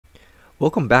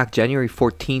Welcome back. January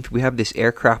 14th, we have this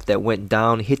aircraft that went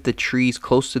down, hit the trees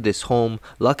close to this home.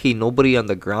 Lucky nobody on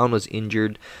the ground was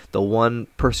injured. The one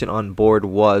person on board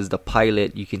was the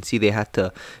pilot. You can see they had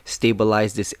to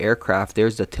stabilize this aircraft.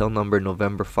 There's the tail number,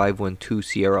 November 512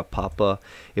 Sierra Papa.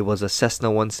 It was a Cessna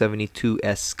 172S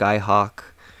Skyhawk.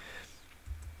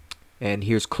 And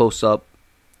here's close up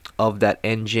of that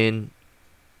engine.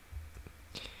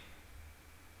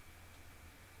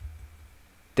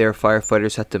 Their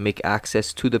firefighters had to make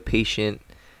access to the patient.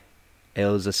 It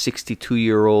was a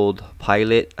 62-year-old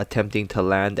pilot attempting to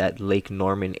land at Lake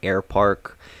Norman Air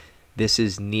Park. This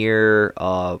is near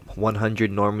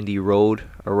 100 Normandy Road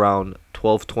around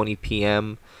 12:20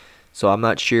 p.m. So I'm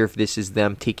not sure if this is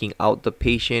them taking out the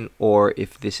patient or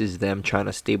if this is them trying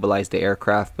to stabilize the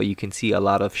aircraft. But you can see a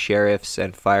lot of sheriffs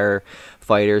and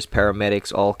firefighters,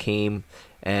 paramedics all came,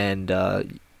 and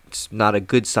it's not a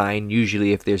good sign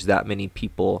usually if there's that many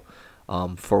people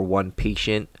for one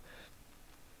patient.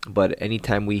 But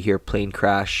anytime we hear plane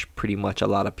crash, pretty much a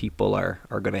lot of people are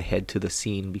going to head to the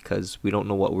scene because we don't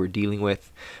know what we're dealing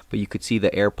with. But you could see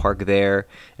the air park there,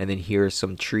 and then here's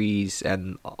some trees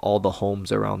and all the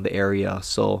homes around the area.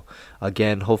 So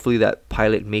again, hopefully that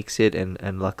pilot makes it,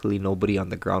 and luckily nobody on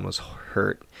the ground was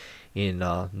hurt in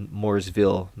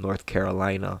Mooresville, North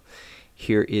Carolina.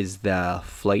 Here is the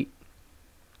flight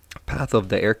path of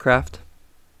the aircraft.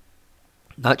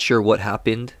 Not sure what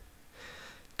happened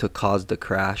to cause the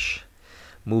crash.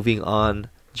 Moving on,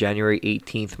 January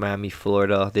 18th, Miami,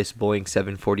 Florida. This Boeing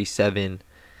 747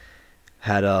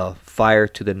 had a fire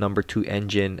to the number 2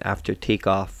 engine after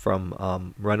takeoff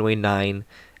from runway 9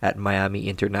 at Miami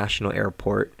International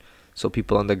Airport. So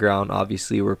people on the ground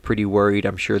obviously were pretty worried.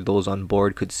 I'm sure those on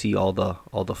board could see all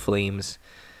the flames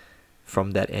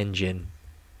from that engine.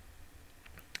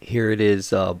 Here it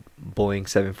is, Boeing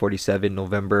 747,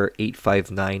 November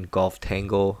 859 Golf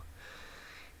Tango.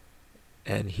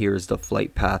 And here's the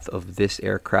flight path of this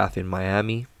aircraft in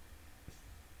Miami.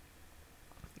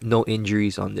 No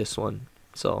injuries on this one,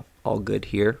 so all good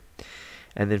here.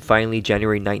 And then finally,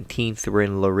 January 19th, we're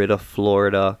in Loretta,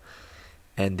 Florida.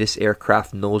 And this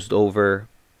aircraft nosed over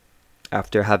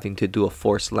after having to do a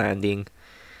forced landing.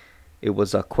 It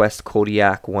was a Quest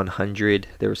Kodiak 100.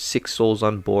 There were 6 souls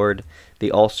on board.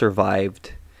 They all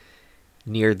survived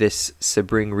near this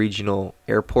Sebring Regional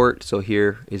Airport. So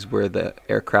here is where the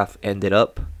aircraft ended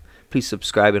up. Please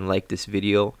subscribe and like this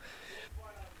video.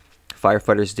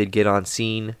 Firefighters did get on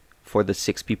scene for the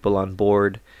 6 people on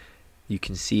board. You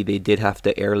can see they did have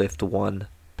to airlift 1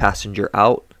 passenger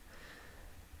out.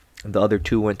 The other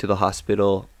 2 went to the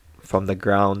hospital from the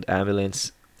ground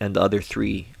ambulance, and the other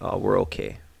 3 were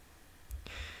okay.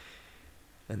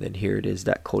 And then here it is,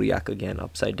 that Kodiak again,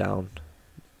 upside down.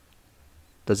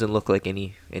 Doesn't look like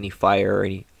any fire or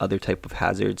any other type of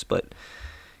hazards, but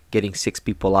getting 6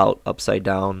 people out upside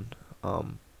down.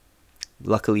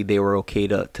 Luckily they were okay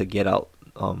to get out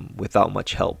without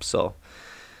much help. So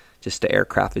just the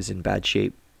aircraft is in bad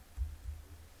shape.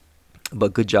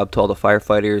 But good job to all the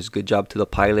firefighters. Good job to the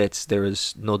pilots. There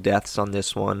was no deaths on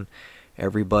this one.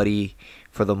 Everybody,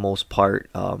 for the most part,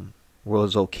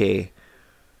 was okay.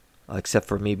 Except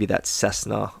for maybe that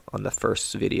Cessna on the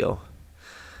first video.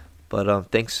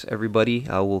 But thanks everybody.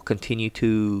 I will continue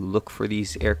to look for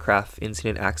these aircraft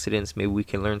incident accidents. Maybe we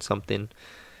can learn something.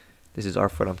 This is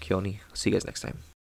Arford. I'm Keone. See you guys next time.